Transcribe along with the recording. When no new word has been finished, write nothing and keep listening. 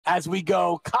as we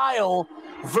go Kyle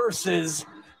versus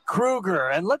Krueger.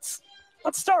 And let's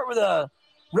start with a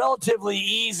relatively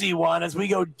easy one as we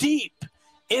go deep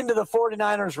into the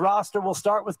 49ers roster. We'll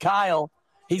start with Kyle.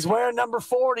 He's wearing number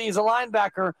 40. He's a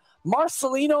linebacker.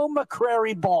 Marcelino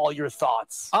McCrary Ball, your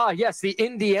thoughts? Yes, the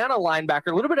Indiana linebacker,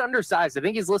 a little bit undersized. I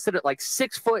think he's listed at like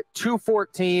 6 foot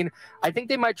 214. I think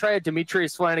they might try a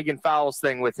Demetrius Flanagan Fowles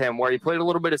thing with him, where he played a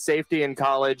little bit of safety in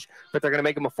college, but they're going to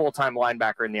make him a full-time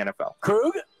linebacker in the NFL.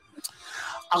 Krug?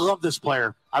 I love this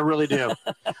player. I really do.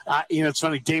 It's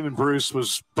funny. Damon Bruce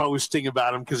was boasting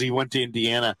about him because he went to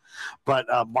Indiana, but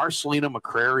Marcelino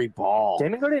McCrary Ball.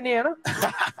 Damon go to Indiana?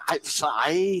 I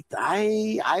think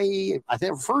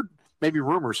I've heard maybe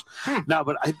rumors. No,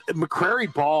 but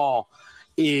McCrary Ball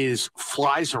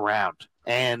flies around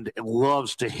and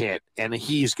loves to hit, and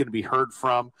he's going to be heard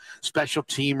from. Special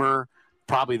teamer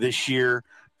probably this year.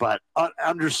 But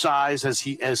undersized,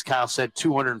 as Kyle said,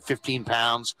 215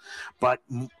 pounds, but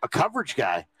a coverage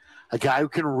guy, a guy who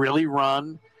can really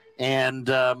run, and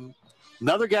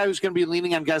another guy who's going to be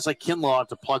leaning on guys like Kinlaw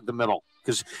to plug the middle,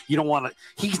 because you don't want to.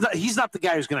 He's not the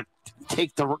guy who's going to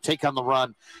take on the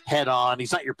run head on.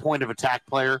 He's not your point of attack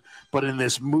player, but in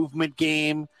this movement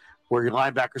game where your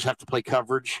linebackers have to play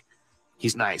coverage,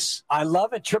 he's nice. I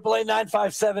love it.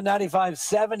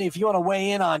 888-957-9570. If you want to weigh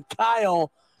in on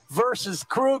Kyle versus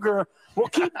Krueger. We'll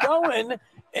keep going.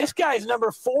 This guy's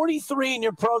number 43 in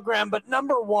your program, but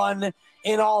number 1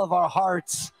 in all of our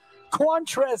hearts.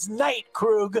 Quantrez Knight,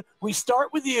 Krug. We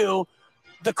start with you,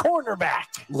 the cornerback.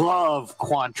 Love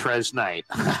Quantrez Knight.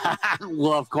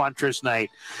 Love Quantrez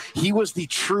Knight. He was the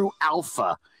true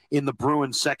alpha in the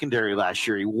Bruins secondary last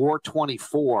year. He wore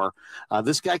 24.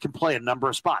 This guy can play a number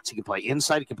of spots. He can play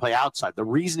inside. He can play outside. The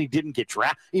reason he didn't get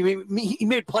drafted, he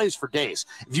made plays for days.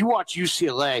 If you watch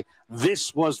UCLA,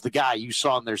 this was the guy you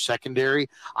saw in their secondary.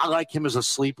 I like him as a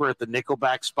sleeper at the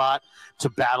nickelback spot to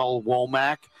battle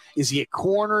Womack. Is he a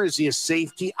corner? Is he a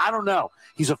safety? I don't know.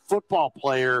 He's a football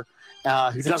player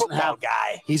who doesn't have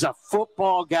guy. He's a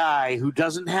football guy who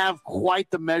doesn't have quite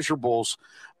the measurables.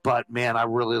 But man, I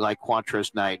really like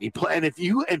Quantrez Knight. And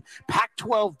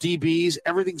Pac-12 DBs,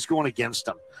 everything's going against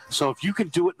them. So if you can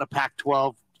do it in the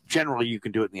Pac-12, generally you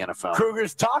can do it in the NFL.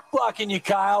 Krueger's talk blocking you,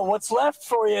 Kyle. What's left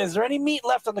for you? Is there any meat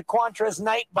left on the Quantrez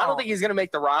Knight bone? I don't think he's going to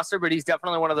make the roster, but he's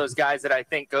definitely one of those guys that I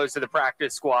think goes to the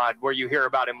practice squad where you hear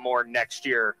about him more next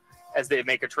year as they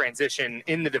make a transition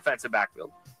in the defensive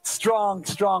backfield. Strong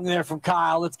there from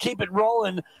Kyle. Let's keep it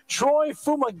rolling. Troy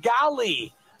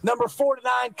Fumagalli. Number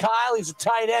 49, Kyle. He's a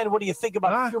tight end. What do you think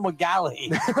about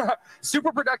Fumagalli?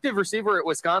 Super productive receiver at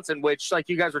Wisconsin, which, like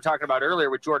you guys were talking about earlier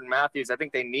with Jordan Matthews, I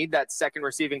think they need that second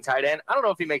receiving tight end. I don't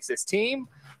know if he makes this team,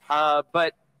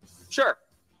 but sure.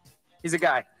 He's a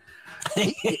guy.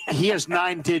 He has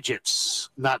 9 digits,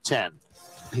 not 10.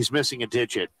 He's missing a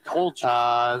digit. Told you.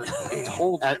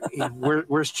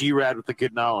 Where's G-Rad with the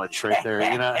good knowledge right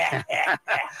there?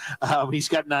 He's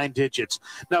got 9 digits.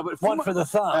 No, but one for the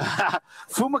thumb.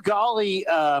 Fumagalli,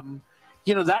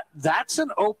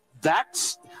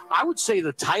 that's I would say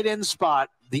the tight end spot.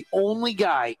 The only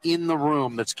guy in the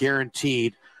room that's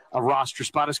guaranteed a roster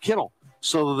spot is Kittle.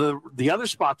 So the other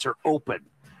spots are open.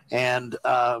 And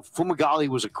Fumagalli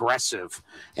was aggressive,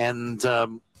 and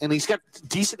he's got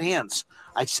decent hands.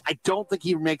 I don't think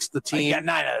he makes the team. He got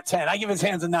 9 out of 10. I give his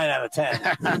hands a 9 out of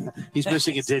 10. He's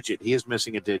missing a digit. He is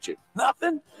missing a digit.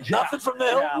 Nothing from the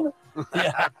Hilton.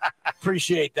 Yeah,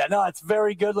 appreciate that. No, it's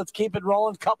very good. Let's keep it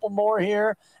rolling. Couple more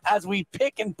here as we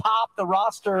pick and pop the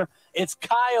roster. It's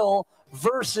Kyle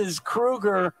versus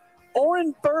Krueger.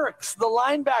 Oren Burks, the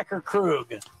linebacker,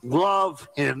 Krug. Love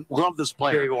him. Love this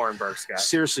player. Big Oren Burks guy.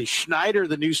 Seriously, Schneider,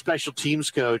 the new special teams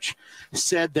coach,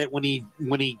 said that when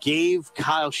he gave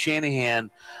Kyle Shanahan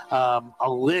a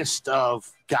list of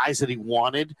guys that he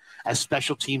wanted as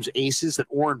special teams aces, that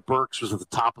Oren Burks was at the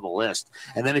top of the list.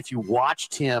 And then if you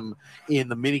watched him in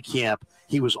the minicamp,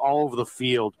 he was all over the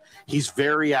field. He's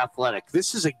very athletic.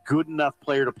 This is a good enough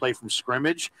player to play from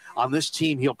scrimmage. On this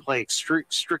team, he'll play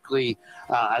strictly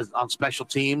on special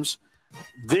teams.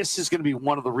 This is going to be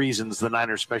one of the reasons the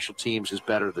Niners special teams is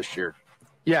better this year.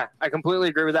 Yeah, I completely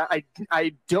agree with that.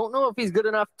 I don't know if he's good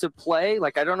enough to play.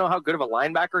 Like, I don't know how good of a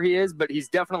linebacker he is, but he's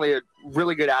definitely a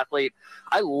really good athlete.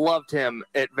 I loved him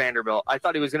at Vanderbilt. I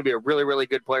thought he was going to be a really, really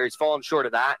good player. He's fallen short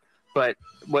of that. But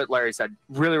what Larry said,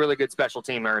 really, really good special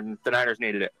teamer, and the Niners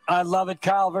needed it. I love it.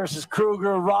 Kyle versus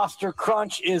Krueger. Roster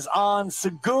crunch is on.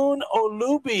 Sagoon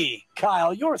Olubi.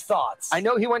 Kyle, your thoughts? I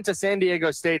know he went to San Diego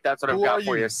State. That's what I've got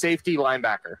for you. Safety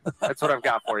linebacker. That's what I've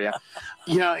got for you.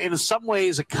 In some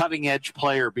ways, a cutting-edge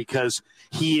player because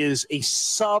he is a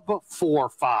sub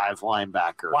 4.5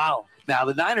 linebacker. Wow. Now,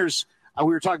 the Niners, we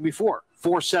were talking before,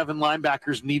 4'7"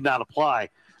 linebackers need not apply.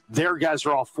 Their guys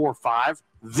are all 4'5".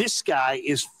 This guy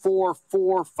is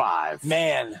 4'4'5".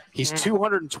 Man, he's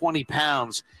 220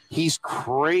 pounds. He's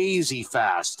crazy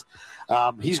fast.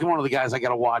 He's one of the guys I got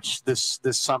to watch this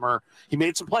summer. He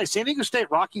made some plays. San Diego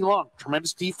State, Rocky Long,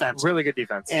 tremendous defense, really good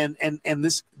defense. And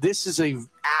this is a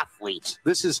athlete.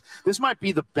 This might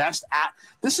be the best.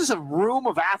 This is a room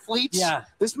of athletes. Yeah,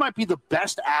 this might be the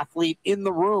best athlete in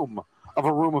the room. Of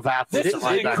a room of athletes. This is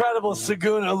an incredible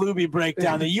Segun Alubi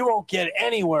breakdown that you won't get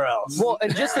anywhere else. Well,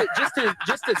 and just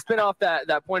to spin off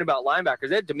that point about linebackers,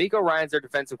 they had D'Amico Ryans, their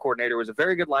defensive coordinator, was a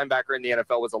very good linebacker in the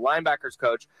NFL, was a linebackers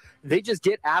coach. They just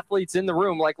get athletes in the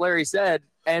room, like Larry said,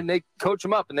 and they coach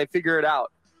them up and they figure it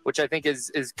out, which I think is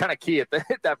kind of key at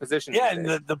that position. Yeah,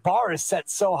 and the bar is set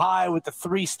so high with the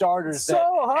 3 starters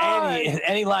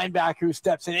any linebacker who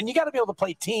steps in. And you got to be able to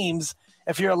play teams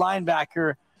if you're a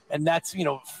linebacker. And that's,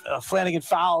 Flanagan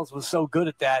Fowles was so good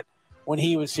at that when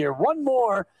he was here. One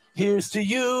more. Here's to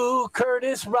you,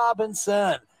 Curtis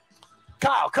Robinson.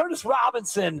 Kyle, Curtis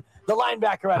Robinson, the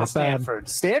linebacker out of Stanford.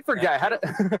 Stanford guy had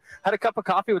a cup of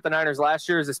coffee with the Niners last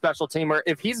year as a special teamer.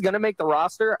 If he's going to make the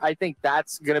roster, I think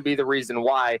that's going to be the reason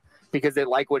why, because they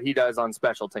like what he does on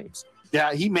special teams.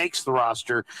 Yeah, he makes the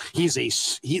roster.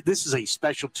 This is a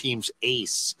special teams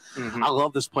ace. I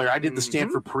love this player. I did the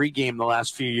Stanford pregame the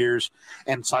last few years,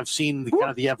 and so I've seen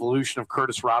the evolution of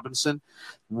Curtis Robinson.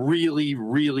 Really,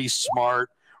 really smart,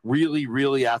 really,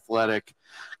 really athletic.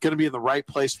 Going to be in the right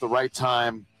place at the right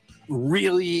time.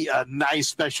 Really a nice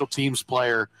special teams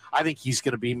player. I think he's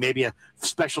going to be maybe a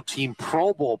special team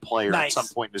Pro Bowl player at some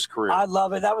point in his career. I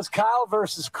love it. That was Kyle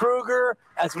versus Krueger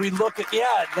as we look at,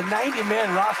 the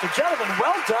 90-man roster. Gentlemen,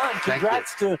 well done.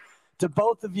 Congrats to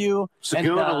both of you.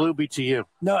 Segun Alubi to you.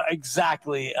 No,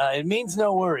 exactly. It means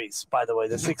no worries, by the way,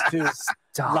 the 6'2"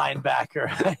 linebacker.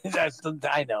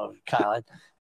 I know, Kyle.